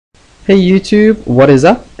Hey YouTube, what is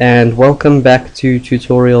up? And welcome back to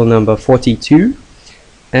tutorial number 42.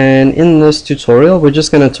 And in this tutorial we're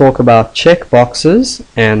just going to talk about checkboxes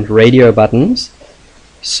and radio buttons.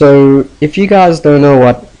 So if you guys don't know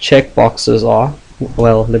what checkboxes are,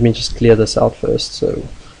 well, let me just clear this out first so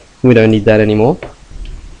we don't need that anymore.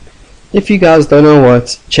 If you guys don't know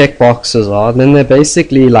what checkboxes are, then they're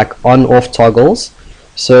basically like on-off toggles.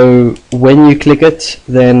 So when you click it,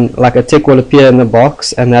 then like a tick will appear in the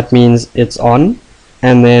box and that means it's on,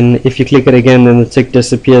 and then if you click it again then the tick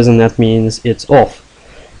disappears and that means it's off.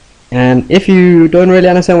 And if you don't really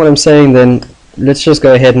understand what I'm saying, then let's just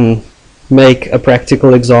go ahead and make a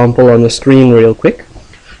practical example on the screen real quick.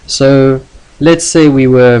 So let's say we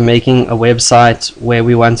were making a website where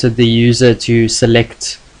we wanted the user to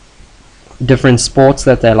select different sports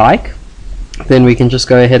that they like. Then we can just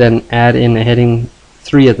go ahead and add in a heading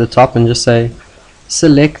 3 at the top and just say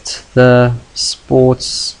select the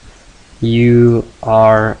sports you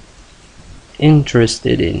are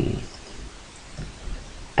interested in,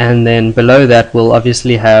 and then below that we'll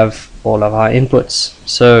obviously have all of our inputs.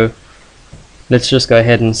 So let's just go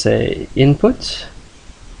ahead and say input,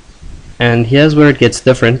 and here's where it gets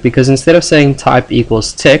different, because instead of saying type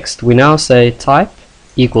equals text, we now say type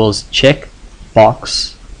equals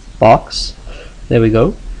checkbox box. There we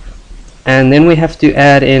go. And then we have to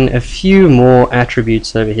add in a few more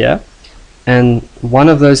attributes over here, and one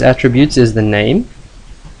of those attributes is the name,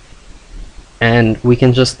 and we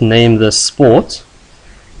can just name this sport.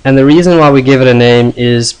 And the reason why we give it a name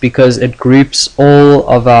is because it groups all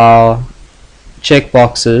of our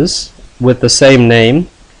checkboxes with the same name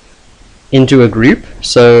into a group.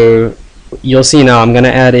 So you'll see now I'm going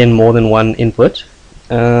to add in more than one input.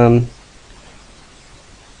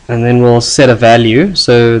 And then we'll set a value.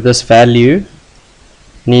 So this value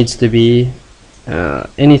needs to be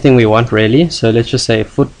anything we want really. So let's just say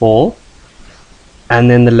football, and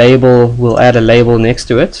then the label, we'll add a label next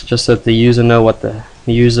to it just so that the user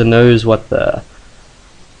knows what the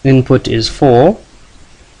input is for.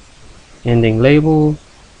 Ending label,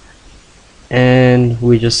 and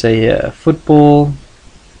we just say here football,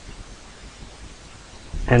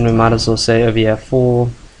 and we might as well say over here for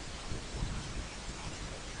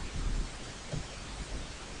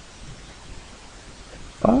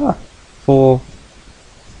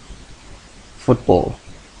football,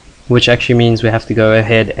 which actually means we have to go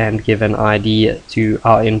ahead and give an ID to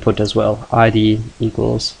our input as well. ID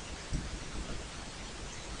equals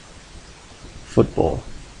football.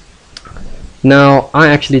 Now I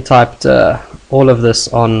actually typed all of this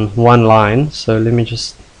on one line, so let me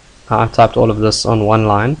just, I typed all of this on one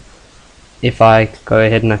line. If I go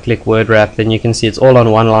ahead and I click word wrap, then you can see it's all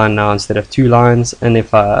on one line now instead of two lines. And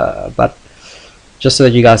if but just so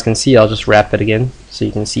that you guys can see, I'll just wrap it again so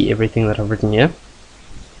you can see everything that I've written here.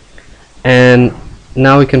 And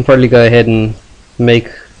now we can probably go ahead and make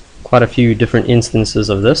quite a few different instances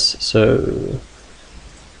of this. So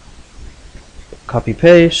copy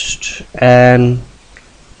paste, and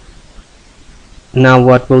now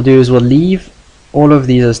what we'll do is we'll leave all of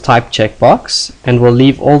these as type checkbox, and we'll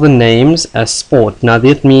leave all the names as sport. Now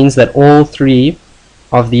that means that all three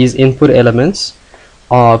of these input elements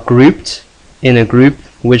are grouped in a group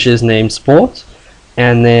which is named sport,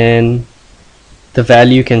 and then the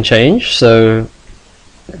value can change. So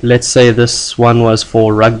let's say this one was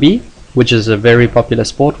for rugby, which is a very popular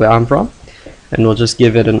sport where I'm from, and we'll just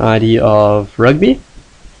give it an ID of rugby,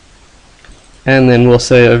 and then we'll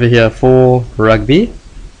say over here for rugby,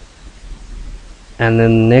 and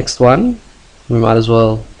then the next one we might as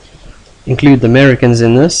well include the Americans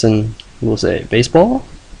in this, and we'll say baseball,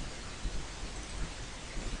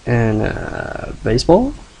 and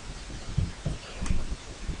baseball.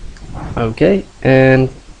 Okay, and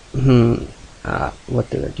what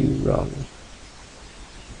did I do wrong?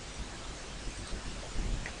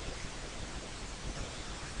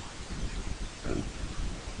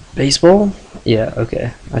 Baseball? Yeah,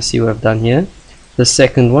 okay, I see what I've done here. The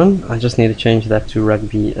second one, I just need to change that to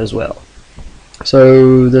rugby as well.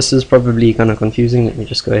 So this is probably kind of confusing. Let me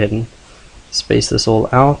just go ahead and space this all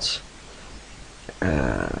out.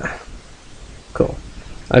 Cool.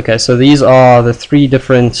 Okay, so these are the three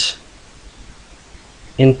different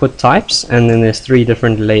input types, and then there's three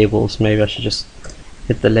different labels. Maybe I should just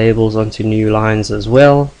hit the labels onto new lines as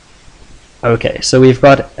well. Okay, so we've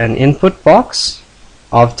got an input box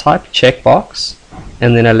of type checkbox,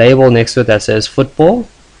 and then a label next to it that says football,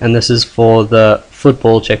 and this is for the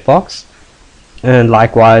football checkbox, and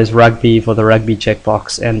likewise rugby for the rugby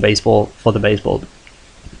checkbox, and baseball for the baseball.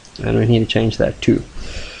 And we need to change that to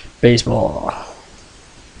baseball.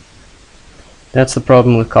 That's the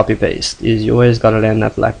problem with copy paste, is you always gotta end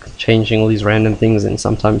up like changing all these random things and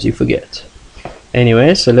sometimes you forget.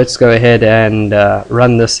 Anyway, so let's go ahead and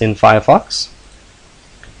run this in Firefox.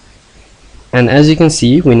 And as you can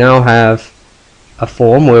see, we now have a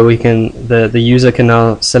form where we can the user can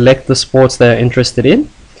now select the sports they're interested in.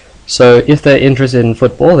 So if they're interested in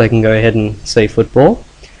football, they can go ahead and say football.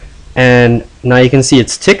 And now you can see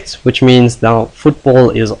it's ticked, which means now football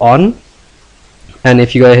is on. And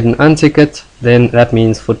if you go ahead and untick it, then that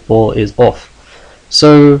means football is off.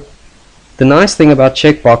 So the nice thing about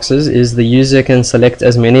checkboxes is the user can select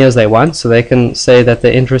as many as they want, so they can say that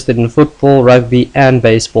they're interested in football, rugby and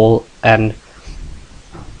baseball, and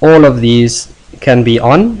all of these can be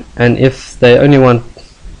on. And if they only want,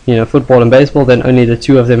 you know, football and baseball, then only the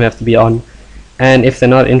two of them have to be on. And if they're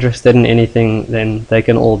not interested in anything, then they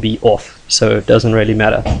can all be off, so it doesn't really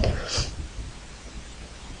matter.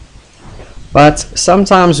 But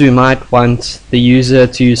sometimes we might want the user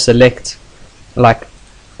to select like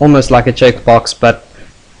almost like a checkbox, but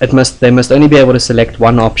they must only be able to select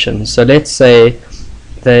one option. So let's say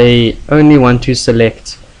they only want to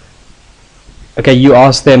select, okay, you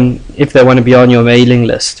ask them if they want to be on your mailing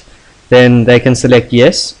list, then they can select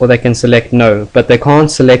yes or they can select no, but they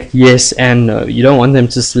can't select yes and no. You don't want them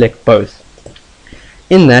to select both.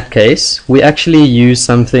 In that case, we actually use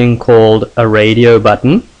something called a radio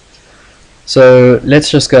button. So let's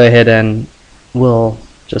just go ahead and we'll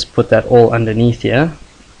just put that all underneath here.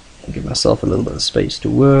 Give myself a little bit of space to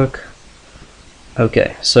work.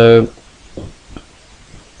 Okay, so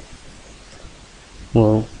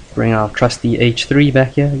we'll bring our trusty H3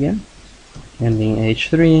 back here again, ending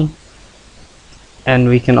H3, and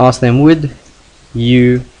we can ask them, would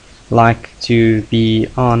you like to be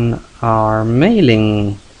on our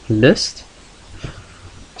mailing list?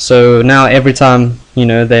 So now every time, you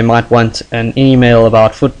know, they might want an email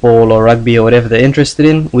about football or rugby or whatever they're interested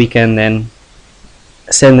in, we can then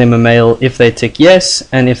send them a mail if they tick yes,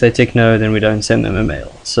 and if they tick no, then we don't send them a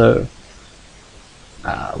mail. So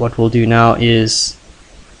what we'll do now is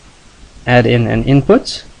add in an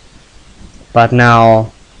input, but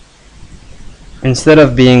now instead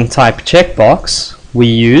of being type checkbox, we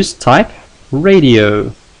use type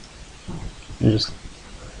radio. Just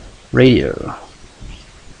radio.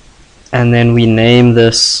 And then we name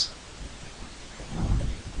this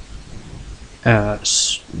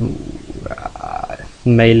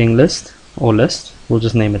mailing list or list. We'll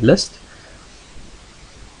just name it list.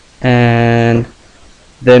 And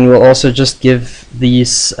then we'll also just give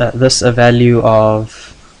these this a value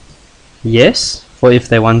of yes, for if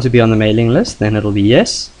they want to be on the mailing list, then it'll be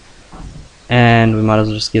yes. And we might as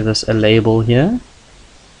well just give this a label here.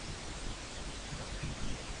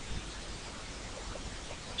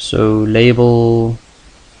 So label,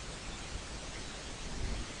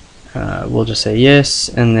 we'll just say yes,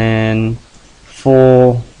 and then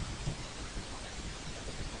for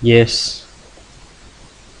yes,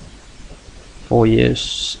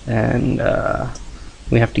 and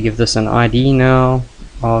we have to give this an ID now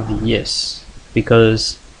of yes,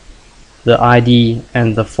 because the ID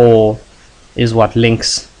and the for is what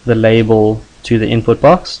links the label to the input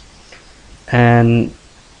box. And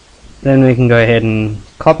then we can go ahead and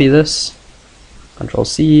copy this, Control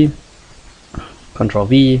C, Control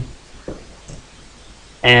V,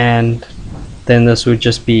 and then this would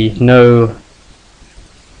just be no,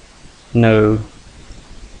 no,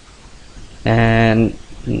 and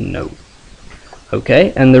no.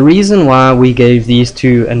 Okay, and the reason why we gave these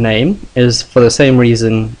two a name is for the same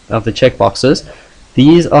reason of the checkboxes.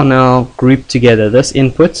 These are now grouped together. This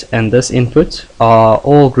input and this input are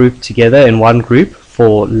all grouped together in one group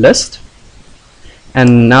for list.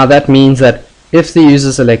 And now that means that if the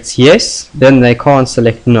user selects yes, then they can't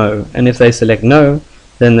select no, and if they select no,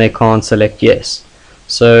 then they can't select yes.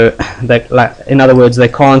 So that, like, in other words, they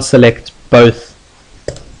can't select both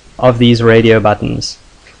of these radio buttons.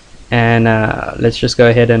 And let's just go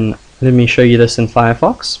ahead and let me show you this in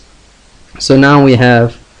Firefox. So now we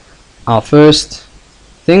have our first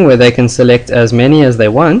thing where they can select as many as they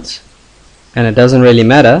want, and it doesn't really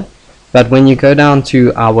matter. But when you go down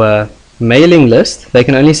to our mailing list, they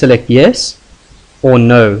can only select yes or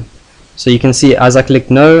no. So you can see as I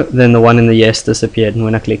click no, then the one in the yes disappeared, and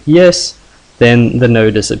when I click yes, then the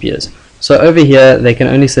no disappears. So over here they can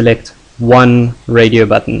only select one radio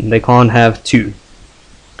button, they can't have two.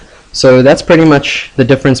 So that's pretty much the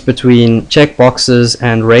difference between checkboxes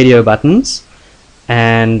and radio buttons,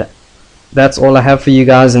 and that's all I have for you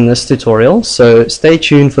guys in this tutorial. So stay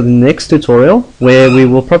tuned for the next tutorial, where we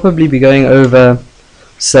will probably be going over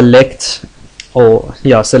select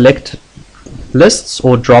lists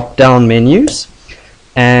or drop down menus,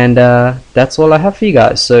 And that's all I have for you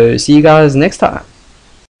guys. So see you guys next time.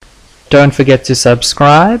 Don't forget to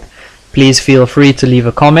subscribe. Please feel free to leave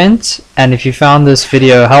a comment, and if you found this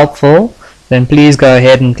video helpful, then please go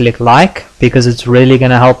ahead and click like, because it's really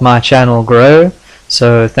going to help my channel grow.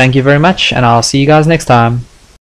 So thank you very much, and I'll see you guys next time.